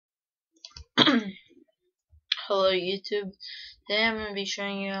Hello YouTube, today I'm going to be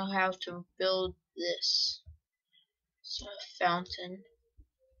showing you how to build this. It's a fountain.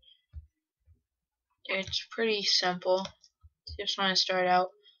 It's pretty simple. You just want to start out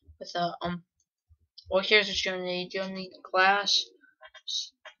with a well, here's what you'll need. You'll need glass,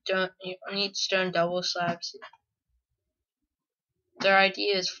 you need stone double slabs. Their ID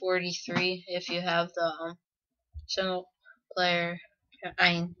is 43 if you have the single player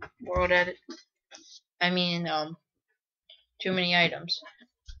world edit. Too many items.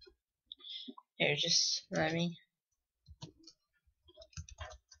 Here, just let me.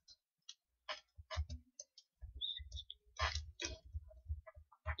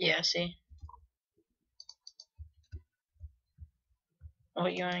 Yeah, see. Oh,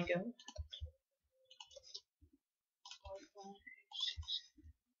 you want to go?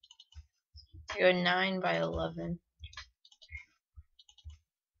 Go 9 by 11.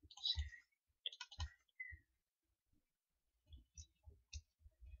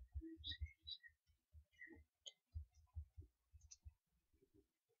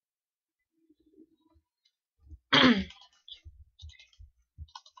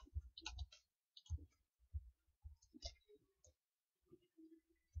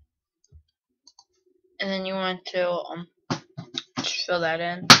 And then you want to just fill that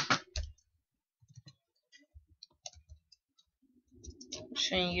in. I'm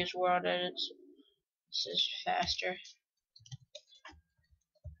just gonna use world edits. This is faster.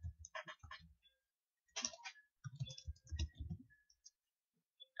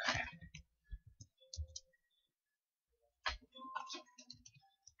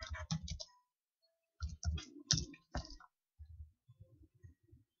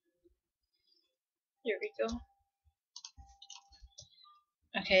 There we go.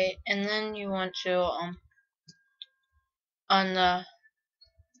 Okay, and then you want to on the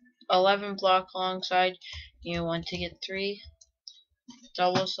 11 block long side, you want to get 3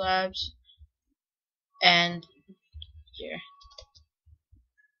 double slabs, and here,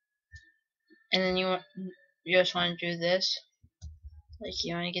 and then you just want to do this. Like,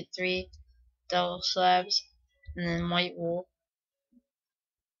 you want to get 3 double slabs, and then white wool.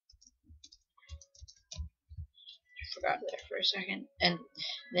 Forgot there for a second. And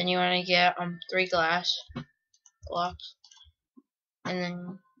then you want to get 3 glass blocks, and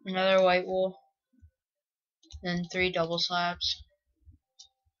then another white wool, then 3 double slabs.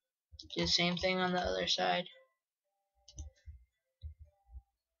 Do the same thing on the other side.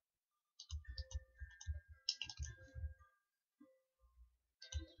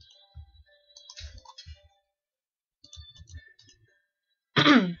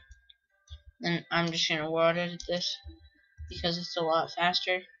 And I'm just gonna world edit this because it's a lot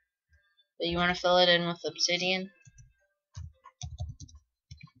faster. But you want to fill it in with obsidian.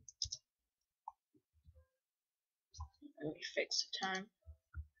 Let me fix the time.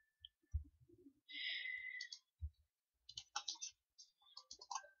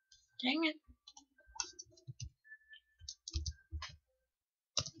 Dang it.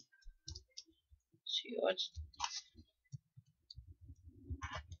 See what's.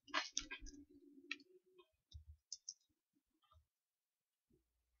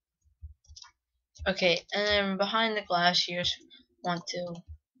 Okay, and then behind the glass you just want to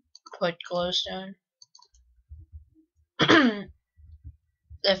put glowstone.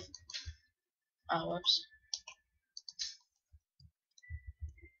 Whoops.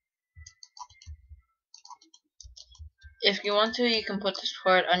 If you want to, you can put this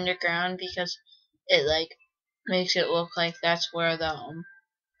part underground because it makes it look like that's where the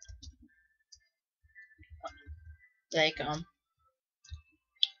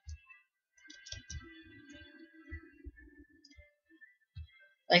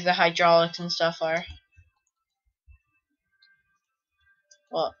like the hydraulics and stuff are.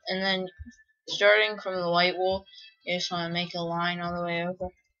 Well, and then starting from the white wool, you just want to make a line all the way over.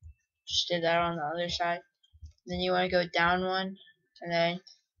 Just did that on the other side. Then you want to go down one, and then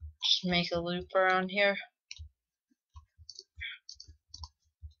just make a loop around here.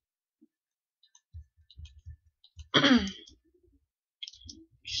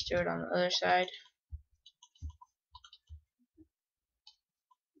 Just do it on the other side.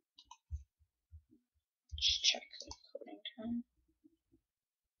 Just check the recording time.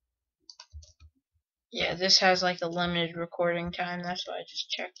 Yeah, this has like a limited recording time, that's why I just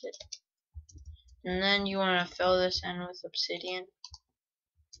checked it. And then you want to fill this in with obsidian.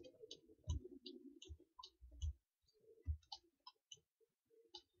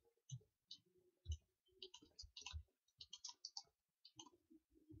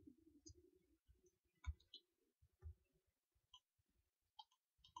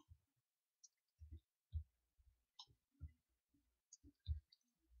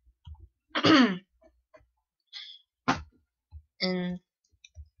 and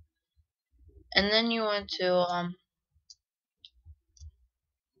then you want to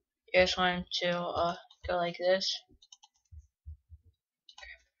you just want to go like this.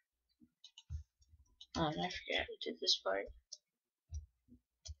 Oh, and I forgot who did this part.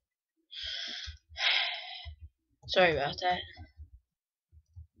 Sorry about that.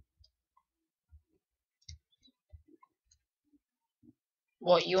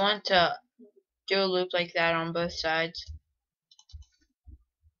 Well, you want to do a loop like that on both sides.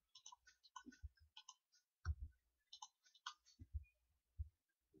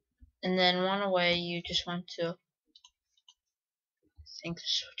 And then one away, you just want to, I think this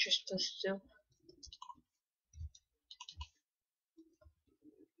is what you're supposed to do.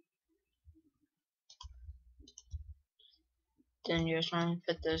 Then you just want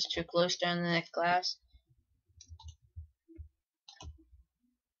to put those two close down the glass.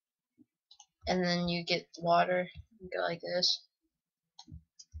 And then you get water and go like this.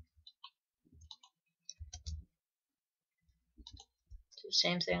 Do the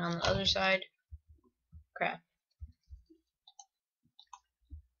same thing on the other side. Crap.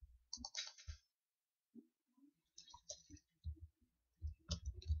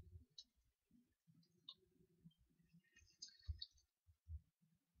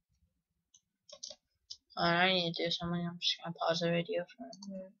 I need to do something. I'm just gonna pause the video for a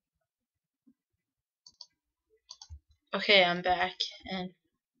minute. Okay, I'm back, and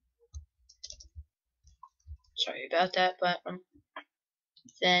sorry about that, but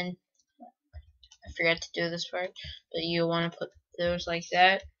then I forgot to do this part. But you want to put those like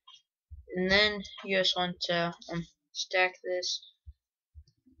that, and then you just want to stack this.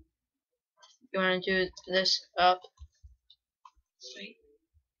 You want to do this up. Wait.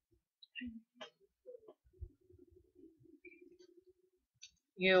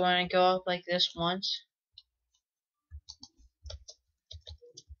 You want to go up like this once,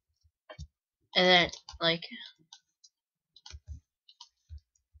 and then like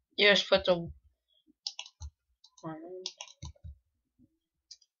you just put the.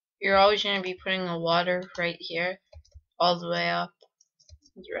 You're always going to be putting the water right here, all the way up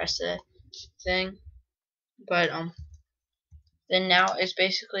the rest of the thing. But then now it's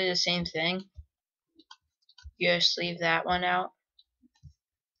basically the same thing. You just leave that one out.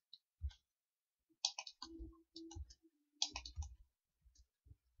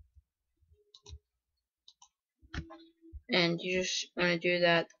 And you just want to do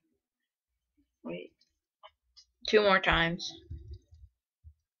that, wait, 2 more times.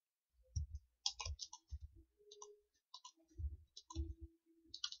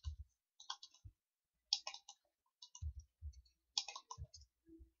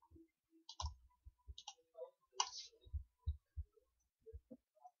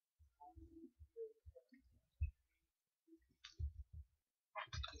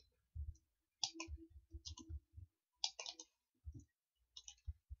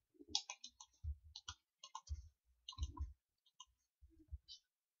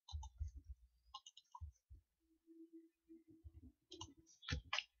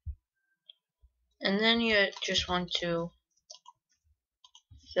 And then you just want to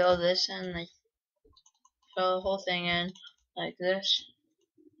fill this in, like fill the whole thing in like this.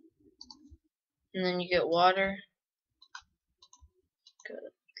 And then you get water. Go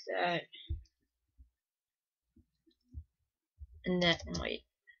like that. And then wait.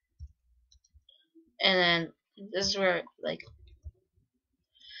 And then this is where like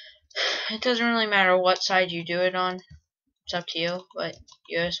it doesn't really matter what side you do it on. It's up to you, but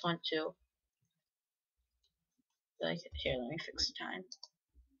you just want to like here, let me fix the time.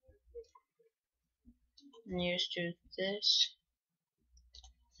 And you just do this.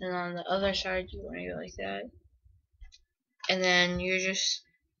 And on the other side you want to go like that. And then you just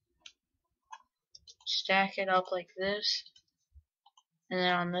stack it up like this. And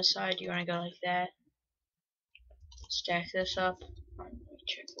then on this side you want to go like that. Stack this up. Let me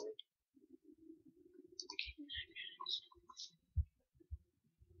check it.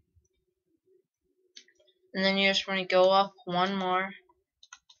 And then you just want to go up one more.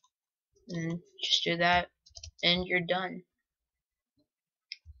 And just do that. And you're done.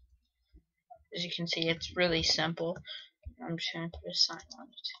 As you can see, it's really simple. I'm just going to put a sign on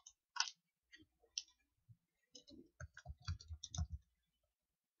it.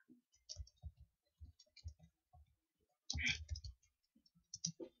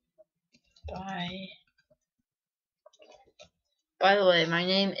 Bye. By the way, my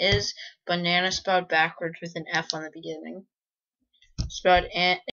name is Banana, spelled backwards with an F on the beginning. Spelled